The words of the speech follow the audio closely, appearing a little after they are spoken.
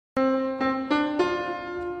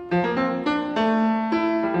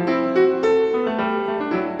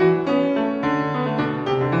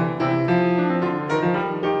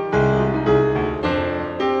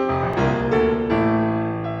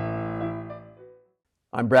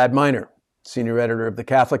I'm Brad Miner, senior editor of The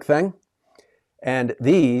Catholic Thing, and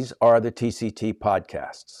these are the TCT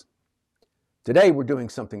podcasts. Today, we're doing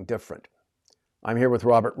something different. I'm here with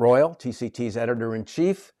Robert Royal, TCT's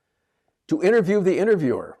editor-in-chief, to interview the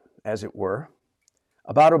interviewer, as it were,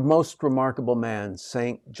 about a most remarkable man,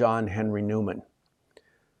 St. John Henry Newman.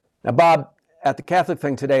 Now, Bob, at The Catholic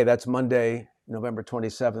Thing today, that's Monday, November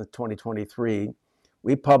 27th, 2023,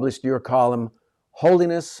 we published your column,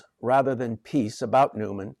 Holiness Rather Than Peace, about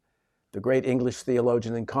Newman, the great English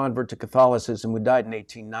theologian and convert to Catholicism who died in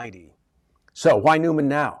 1890. So, why Newman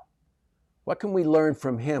now? What can we learn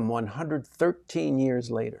from him 113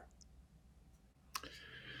 years later?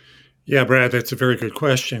 Yeah, Brad, that's a very good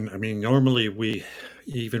question. I mean, normally we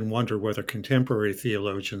even wonder whether contemporary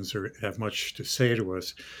theologians have much to say to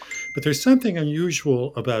us. But there's something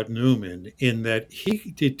unusual about Newman in that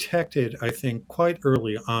he detected, I think, quite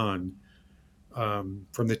early on,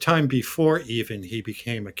 from the time before even he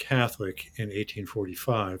became a Catholic in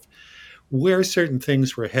 1845, where certain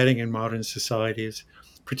things were heading in modern societies.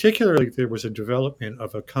 Particularly, there was a development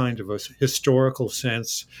of a kind of a historical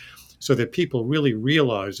sense so that people really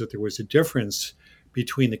realized that there was a difference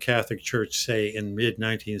between the Catholic Church, say, in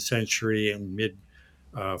mid-19th century and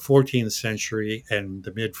mid-14th century and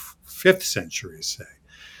the mid-5th century, say.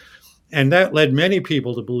 And that led many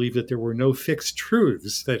people to believe that there were no fixed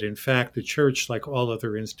truths, that in fact the church, like all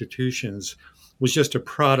other institutions, was just a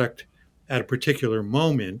product at a particular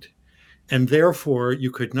moment, and therefore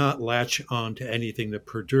you could not latch on to anything that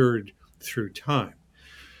perdured through time.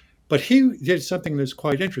 But he did something that's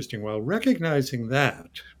quite interesting. While recognizing that,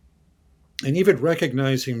 and even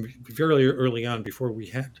recognizing very early on, before we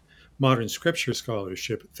had modern scripture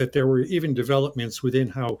scholarship, that there were even developments within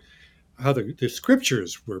how the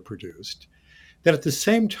scriptures were produced, that at the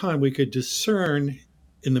same time we could discern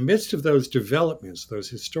in the midst of those developments, those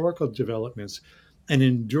historical developments, an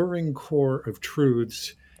enduring core of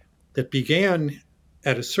truths that began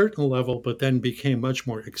at a certain level, but then became much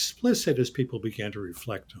more explicit as people began to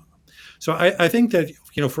reflect on them. So I think that,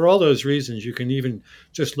 for all those reasons, you can even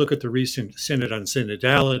just look at the recent Synod on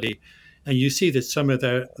synodality, and you see that some of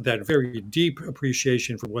that very deep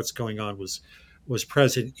appreciation for what's going on was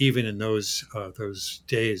present even in those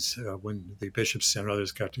days when the bishops and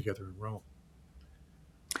others got together in Rome.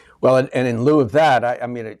 Well, and in lieu of that, I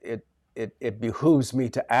mean, it behooves me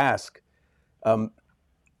to ask,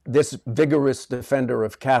 this vigorous defender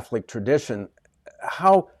of Catholic tradition,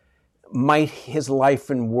 how might his life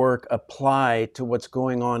and work apply to what's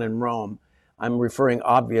going on in Rome? I'm referring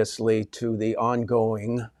obviously to the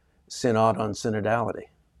ongoing Synod on synodality.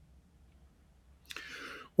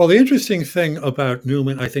 Well, the interesting thing about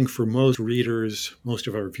Newman, I think for most readers, most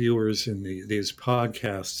of our viewers in these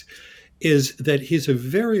podcasts, is that he's a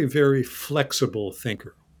very, very flexible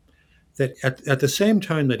thinker. That at the same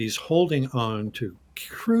time that he's holding on to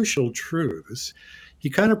crucial truths, he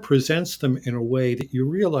kind of presents them in a way that you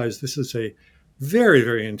realize this is a very,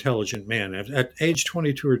 very intelligent man. At age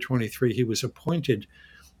 22 or 23, he was appointed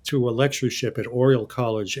to a lectureship at Oriel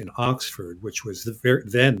College in Oxford, which was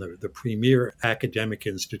the premier academic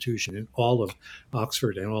institution in all of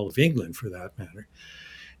Oxford and all of England, for that matter.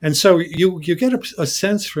 And so you get a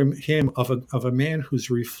sense from him of a man who's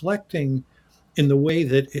reflecting in the way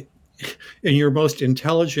that in your most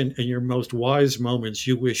intelligent and your most wise moments,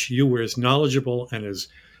 you wish you were as knowledgeable and as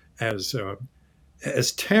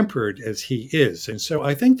tempered as he is. And so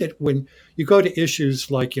I think that when you go to issues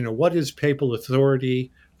like, what is papal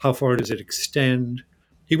authority? How far does it extend?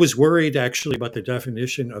 He was worried actually about the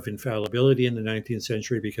definition of infallibility in the 19th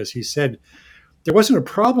century because he said there wasn't a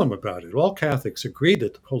problem about it. All Catholics agreed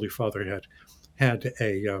that the Holy Father had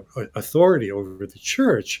a authority over the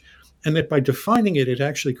church, and that by defining it, it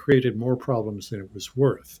actually created more problems than it was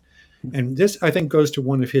worth. And this, I think, goes to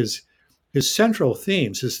one of his central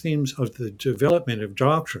themes, his themes of the development of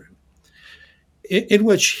doctrine, in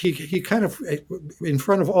which he kind of, in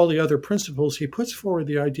front of all the other principles, he puts forward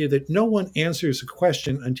the idea that no one answers a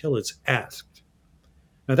question until it's asked.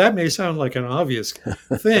 Now, that may sound like an obvious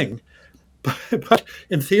thing, but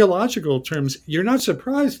in theological terms, you're not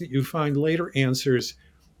surprised that you find later answers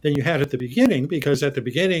than you had at the beginning, because at the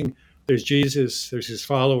beginning, there's Jesus, there's his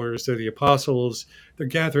followers, they're the apostles, they're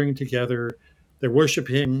gathering together, they're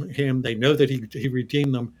worshiping him, they know that he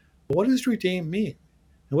redeemed them. But what does redeem mean?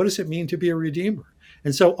 And what does it mean to be a redeemer?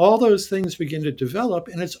 And so all those things begin to develop,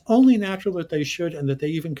 and it's only natural that they should and that they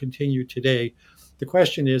even continue today. The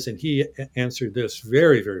question is, and he answered this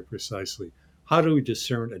very, very precisely, how do we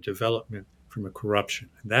discern a development from a corruption?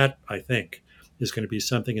 And that, I think, is going to be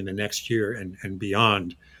something in the next year and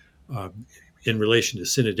beyond in relation to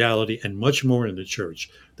synodality and much more in the church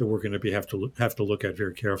that we're going to have to look at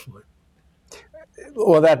very carefully.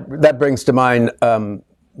 Well, that brings to mind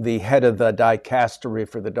the head of the dicastery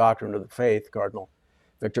for the doctrine of the faith, Cardinal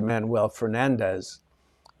Victor Manuel Fernandez,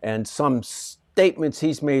 and some statements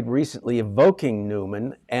he's made recently evoking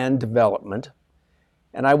Newman and development.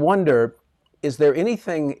 And I wonder, is there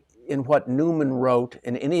anything in what Newman wrote,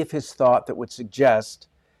 in any of his thought, that would suggest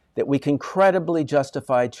that we can credibly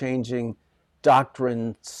justify changing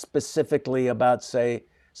doctrine specifically about, say,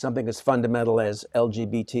 something as fundamental as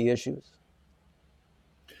LGBT issues?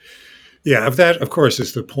 Yeah, that, of course,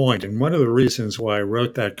 is the point. And one of the reasons why I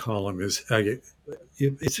wrote that column is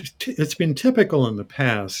it's been typical in the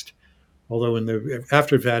past, although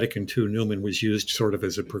after Vatican II, Newman was used sort of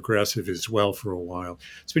as a progressive as well for a while.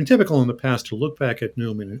 It's been typical in the past to look back at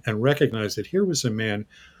Newman and recognize that here was a man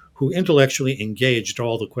who intellectually engaged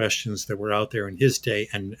all the questions that were out there in his day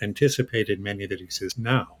and anticipated many that exist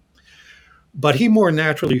now. But he more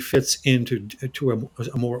naturally fits into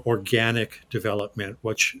a more organic development,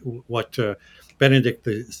 what Benedict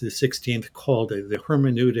the XVI called the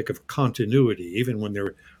hermeneutic of continuity, even when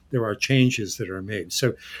there are changes that are made.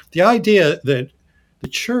 So the idea that the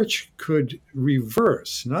church could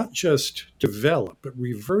reverse, not just develop, but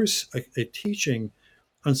reverse a teaching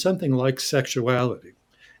on something like sexuality.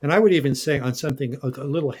 And I would even say on something a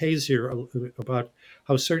little hazier about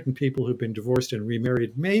how certain people who've been divorced and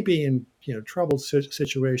remarried may be in troubled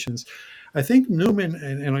situations. I think Newman,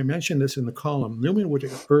 and I mentioned this in the column, Newman would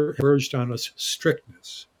have urged on us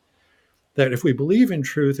strictness. That if we believe in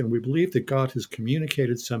truth and we believe that God has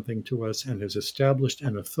communicated something to us and has established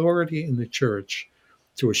an authority in the church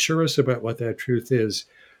to assure us about what that truth is,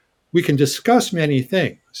 we can discuss many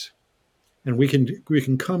things. And we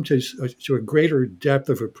can come to a greater depth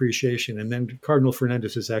of appreciation. And then Cardinal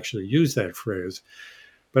Fernandez has actually used that phrase.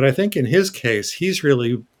 But I think in his case, he's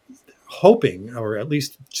really hoping, or at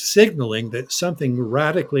least signaling, that something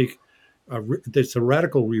that's a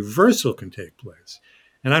radical reversal can take place.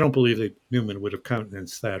 And I don't believe that Newman would have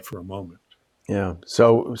countenanced that for a moment. Yeah.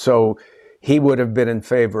 So he would have been in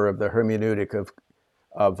favor of the hermeneutic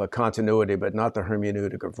of a continuity, but not the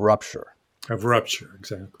hermeneutic of rupture. Of rupture,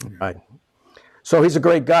 exactly. Right. So he's a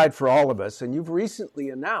great guide for all of us. And you've recently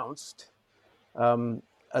announced a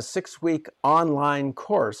 6-week online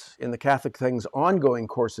course in the Catholic Things ongoing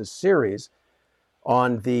courses series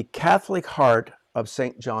on the Catholic heart of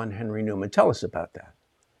St. John Henry Newman. Tell us about that.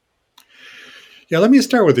 Yeah, let me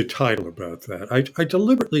start with the title about that. I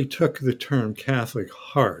deliberately took the term Catholic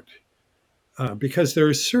heart because there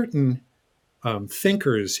are certain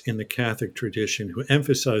thinkers in the Catholic tradition who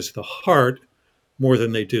emphasize the heart more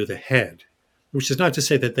than they do the head, which is not to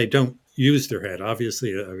say that they don't use their head.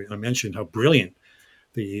 Obviously, I mentioned how brilliant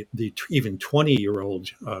the even 20-year-old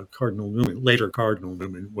Cardinal Newman, later Cardinal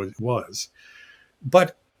Newman, was.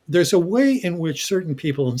 But there's a way in which certain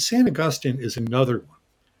people, and St. Augustine is another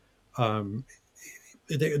one,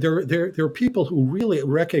 there are people who really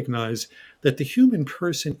recognize that the human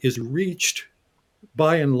person is reached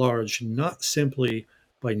by and large not simply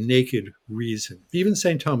by naked reason. Even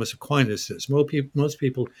St. Thomas Aquinas says most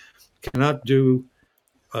people cannot do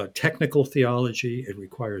technical theology. It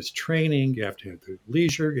requires training. You have to have the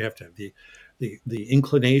leisure. You have to have the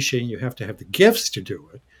inclination. You have to have the gifts to do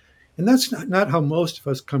it. And that's not how most of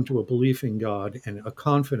us come to a belief in God and a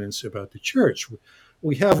confidence about the church.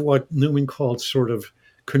 We have what Newman called sort of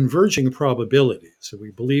converging probabilities. So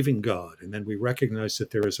we believe in God, and then we recognize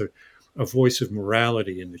that there is a voice of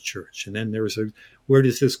morality in the church. And then where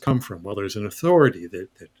does this come from? Well, there's an authority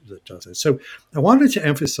that does it. So I wanted to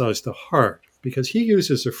emphasize the heart, because he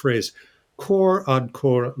uses the phrase cor ad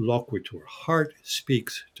cor loquitur, heart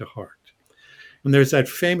speaks to heart. And there's that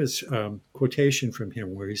famous quotation from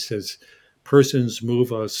him where he says, persons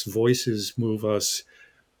move us, voices move us.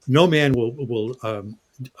 No man will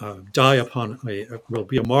die will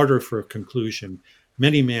be a martyr for a conclusion.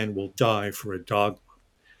 Many men will die for a dogma.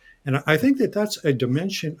 And I think that that's a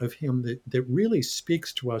dimension of him that really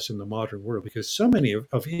speaks to us in the modern world, because so many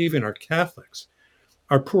of even our Catholics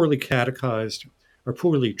are poorly catechized, are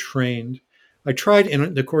poorly trained. I tried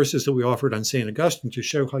in the courses that we offered on St. Augustine to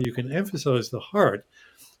show how you can emphasize the heart,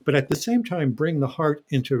 but at the same time bring the heart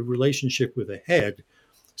into relationship with the head,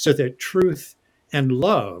 so that truth and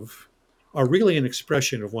love are really an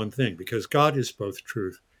expression of one thing, because God is both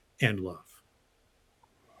truth and love.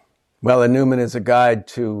 Well, and Newman is a guide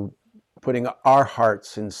to putting our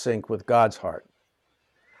hearts in sync with God's heart.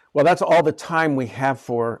 Well, that's all the time we have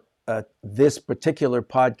for this particular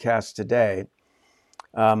podcast today.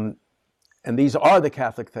 And these are the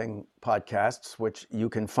Catholic Thing podcasts, which you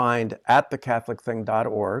can find at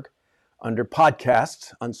thecatholicthing.org, under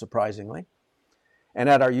podcasts, unsurprisingly, and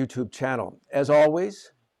at our YouTube channel. As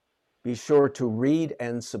always, be sure to read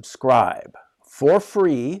and subscribe for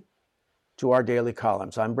free to our daily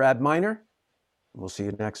columns. I'm Brad Miner. We'll see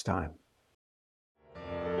you next time.